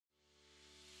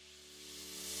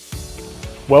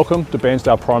Welcome to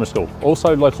Bairnsdale Primary School,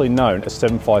 also locally known as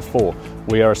 754.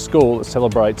 We are a school that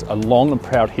celebrates a long and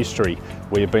proud history.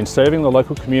 We have been serving the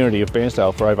local community of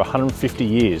Bairnsdale for over 150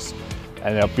 years,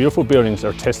 and our beautiful buildings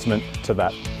are a testament to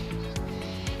that.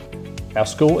 Our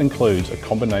school includes a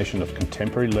combination of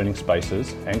contemporary learning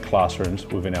spaces and classrooms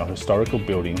within our historical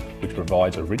building, which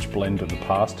provides a rich blend of the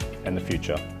past and the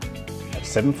future. At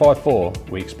 754,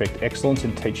 we expect excellence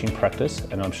in teaching practice,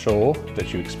 and I'm sure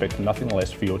that you expect nothing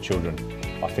less for your children.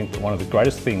 I think that one of the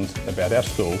greatest things about our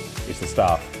school is the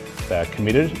staff. They are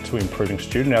committed to improving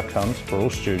student outcomes for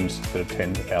all students that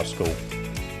attend our school.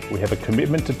 We have a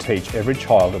commitment to teach every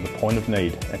child at the point of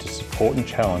need and to support and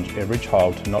challenge every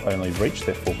child to not only reach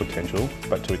their full potential,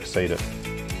 but to exceed it.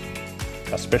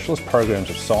 Our specialist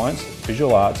programs of science,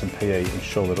 visual arts and PE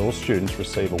ensure that all students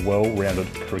receive a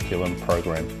well-rounded curriculum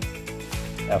program.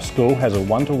 Our school has a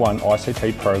one-to-one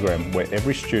ICT program where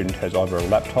every student has either a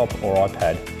laptop or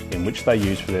iPad in which they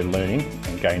use for their learning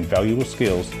and gain valuable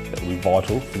skills that will be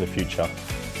vital for the future.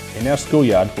 In our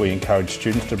schoolyard, we encourage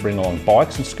students to bring along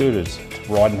bikes and scooters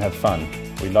to ride and have fun.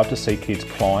 We love to see kids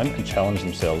climb and challenge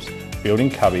themselves, building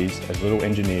cubbies as little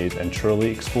engineers and truly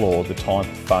explore the time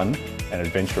for fun and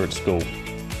adventure at school.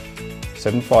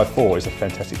 754 is a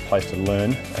fantastic place to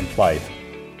learn and play.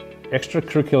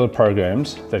 Extracurricular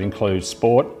programs that include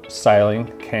sport, sailing,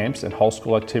 camps and whole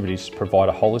school activities provide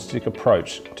a holistic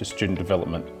approach to student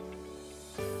development.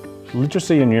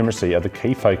 Literacy and numeracy are the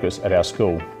key focus at our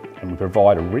school, and we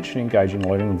provide a rich and engaging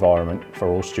learning environment for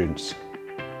all students.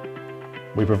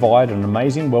 We provide an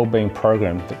amazing wellbeing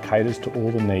program that caters to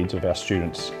all the needs of our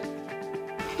students.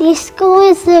 This school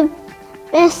is the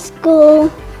best school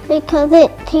because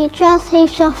it teaches us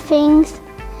heaps of things,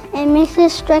 and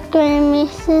Mrs. Strecker and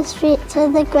Mrs. Fitz are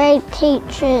the great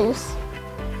teachers.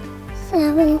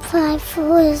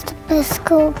 754 is the best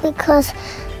school because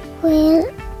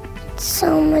it's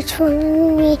so much fun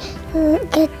and we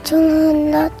get to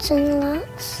learn lots and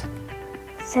lots.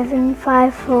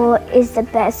 754 is the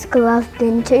best school I've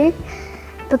been to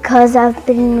because I've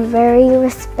been very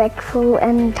respectful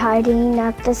and tidying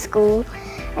up the school,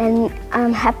 and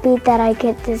I'm happy that I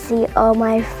get to see all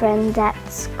my friends at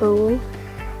school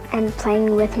and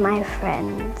playing with my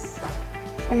friends.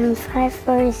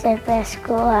 754 is the best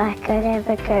school I could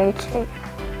ever go to.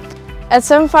 At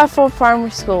 754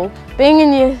 Primary School, being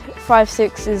in Year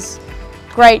 5-6 is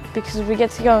great because we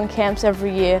get to go on camps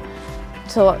every year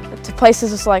to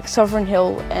places like Sovereign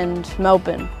Hill and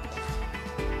Melbourne.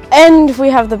 And we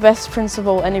have the best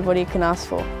principal anybody can ask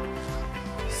for.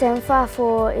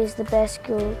 754 is the best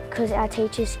school because our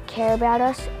teachers care about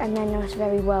us and they know us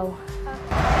very well.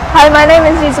 Hi, my name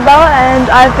is Isabella and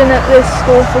I've been at this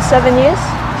school for 7 years.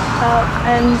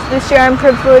 And this year I'm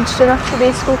privileged enough to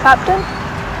be school captain.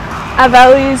 Our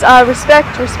values are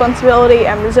respect, responsibility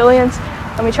and resilience,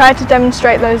 and we try to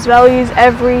demonstrate those values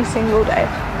every single day.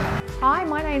 Hi,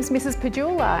 my name's Mrs.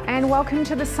 Padula and welcome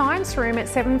to the science room at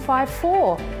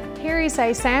 754. Here is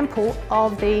a sample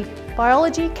of the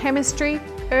biology, chemistry,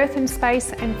 earth and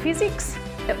space and physics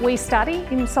that we study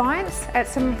in science at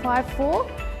 754.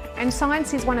 And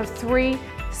science is one of 3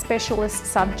 specialist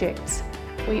subjects.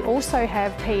 We also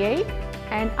have PE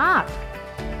and art,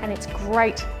 and it's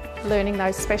great learning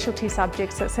those specialty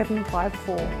subjects at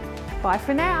 754. Bye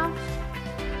for now.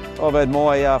 I've had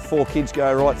my 4 kids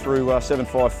go right through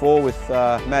 754 with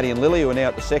Maddie and Lily, who are now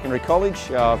at the secondary college.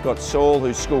 I've got Saul,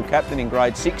 who's school captain in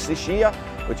grade 6 this year,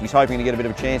 which he's hoping to get a bit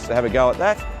of a chance to have a go at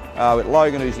that. With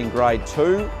Logan, who's in grade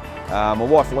 2. My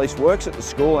wife Elise works at the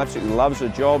school, absolutely loves her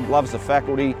job, loves the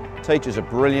faculty, teachers are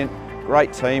brilliant,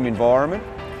 great team environment.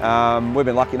 We've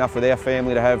been lucky enough with our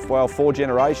family to have, well, 4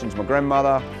 generations. My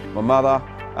grandmother, my mother,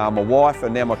 my wife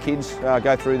and now my kids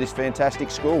go through this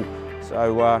fantastic school.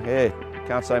 So yeah,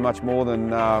 can't say much more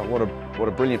than what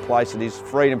a brilliant place it is.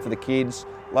 Freedom for the kids,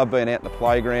 love being out in the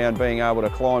playground, being able to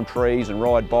climb trees and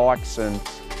ride bikes and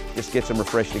just get some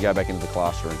refresh to go back into the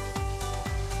classroom.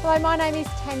 Hello, my name is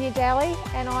Tanya Daly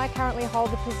and I currently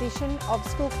hold the position of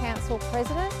School Council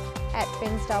President at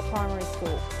Bairnsdale Primary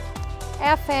School.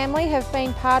 Our family have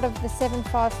been part of the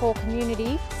 754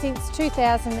 community since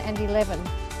 2011.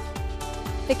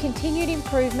 The continued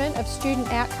improvement of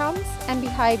student outcomes and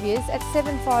behaviours at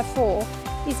 754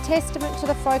 is testament to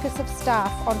the focus of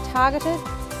staff on targeted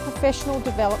professional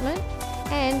development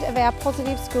and of our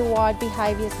positive school-wide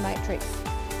behaviours matrix.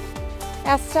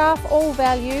 Our staff all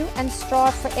value and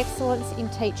strive for excellence in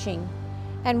teaching,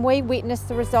 and we witness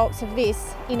the results of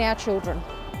this in our children.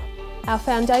 Our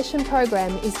foundation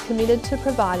program is committed to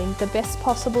providing the best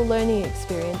possible learning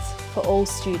experience for all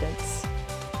students.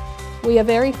 We are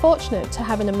very fortunate to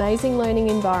have an amazing learning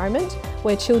environment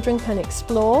where children can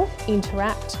explore,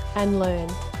 interact and learn.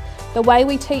 The way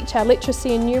we teach our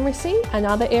literacy and numeracy and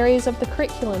other areas of the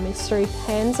curriculum is through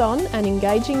hands-on and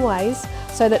engaging ways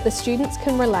so that the students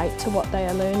can relate to what they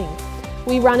are learning.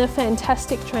 We run a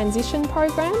fantastic transition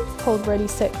program called Ready,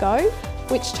 Set, Go,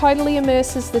 which totally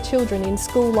immerses the children in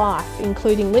school life,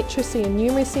 including literacy and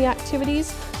numeracy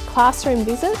activities, classroom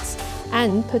visits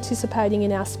and participating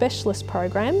in our specialist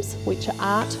programs, which are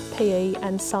art, PE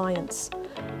and science.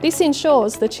 This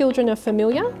ensures the children are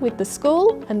familiar with the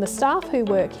school and the staff who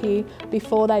work here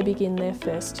before they begin their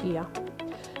first year.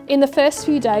 In the first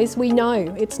few days, we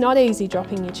know it's not easy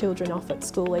dropping your children off at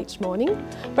school each morning,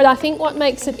 but I think what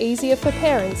makes it easier for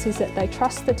parents is that they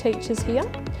trust the teachers here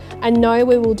and know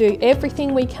we will do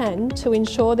everything we can to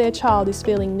ensure their child is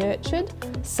feeling nurtured,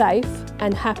 safe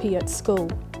and happy at school.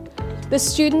 The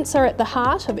students are at the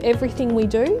heart of everything we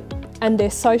do and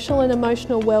their social and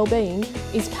emotional well-being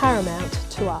is paramount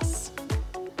to us.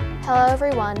 Hello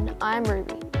everyone, I'm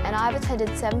Ruby and I've attended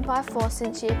 754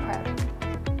 since year prep.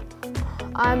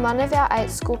 I'm one of our 8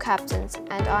 school captains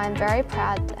and I am very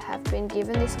proud to have been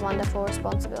given this wonderful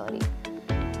responsibility.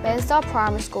 Bairnsdale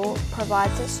Primary School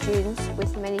provides its students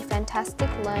with many fantastic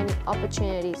learning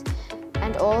opportunities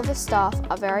and all of the staff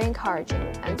are very encouraging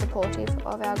and supportive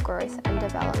of our growth and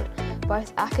development,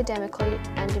 both academically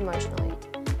and emotionally.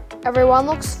 Everyone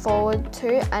looks forward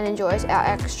to and enjoys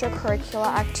our extracurricular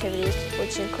activities,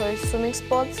 which include swimming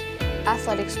sports,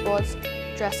 athletic sports,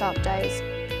 dress-up days,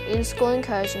 in-school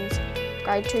incursions,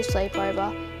 grade 2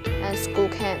 sleepover and school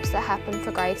camps that happen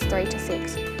for grades 3 to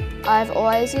 6. I've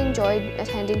always enjoyed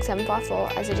attending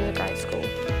 754 as it is a great school.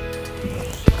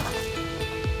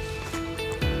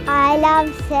 I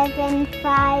love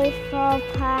 754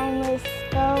 Primary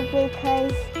School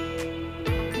because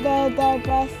they're the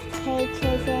best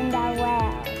teachers in the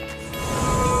world.